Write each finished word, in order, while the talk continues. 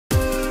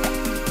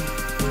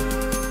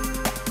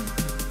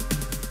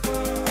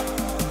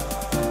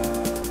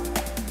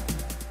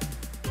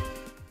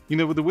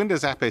With the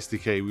Windows App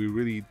SDK, we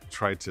really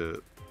tried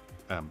to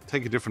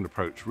take a different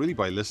approach, really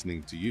by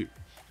listening to you,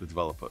 the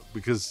developer,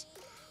 because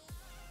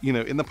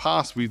in the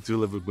past we've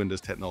delivered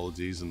Windows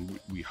technologies, and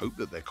we hope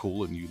that they're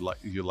cool and you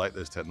like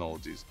those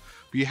technologies,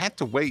 but you had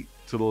to wait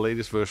to the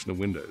latest version of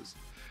Windows,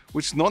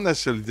 which is not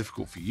necessarily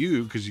difficult for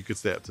you because you could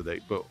stay up to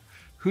date, but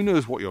who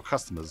knows what your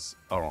customers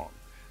are on.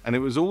 And it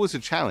was always a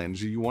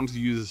challenge. You wanted to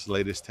use this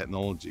latest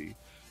technology,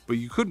 but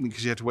you couldn't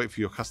because you had to wait for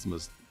your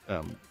customers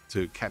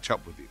to catch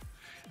up with you.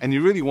 And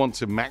you really want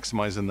to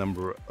maximize the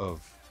number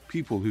of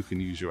people who can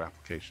use your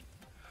application.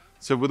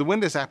 So with the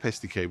Windows App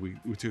SDK,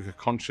 we took a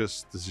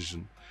conscious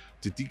decision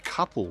to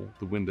decouple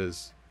the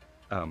Windows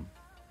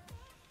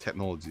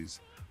technologies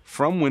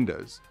from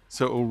Windows.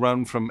 So it will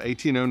run from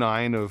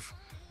 1809 of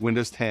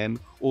Windows 10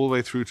 all the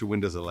way through to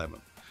Windows 11,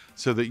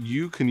 so that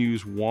you can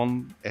use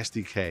one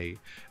SDK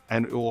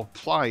and it will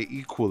apply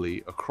equally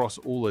across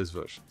all those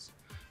versions.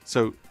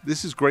 So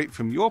this is great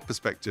from your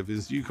perspective,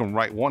 is you can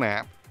write one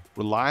app,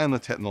 rely on the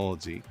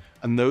technology,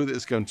 and know that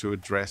it's going to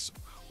address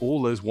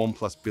all those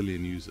 1+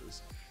 billion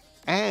users,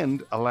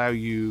 and allow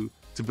you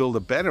to build a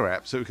better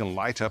app so it can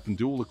light up and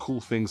do all the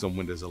cool things on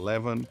Windows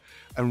 11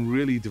 and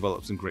really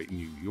develop some great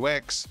new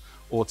UX,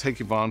 or take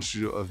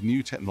advantage of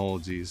new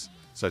technologies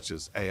such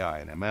as AI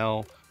and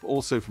ML, but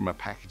also from a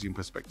packaging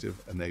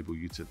perspective, enable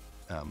you to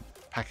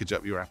package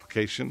up your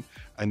application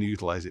and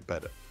utilize it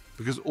better.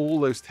 Because all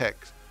those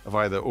techs have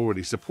either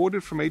already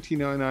supported from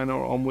 1899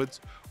 or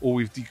onwards, or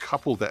we've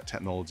decoupled that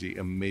technology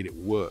and made it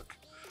work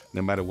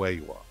no matter where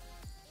you are.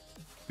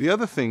 The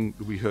other thing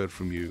that we heard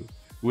from you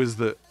was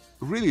that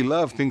I really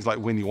love things like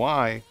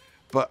WinUI,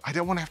 but I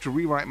don't want to have to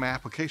rewrite my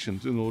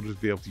applications in order to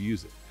be able to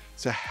use it.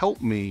 So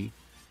help me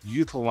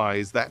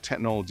utilize that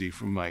technology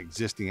from my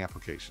existing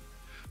application.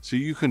 So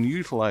you can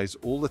utilize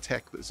all the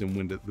tech that's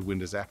in the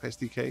Windows App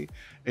SDK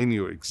in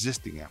your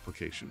existing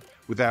application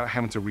without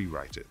having to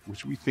rewrite it,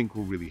 which we think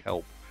will really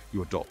help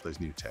you adopt those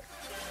new tech.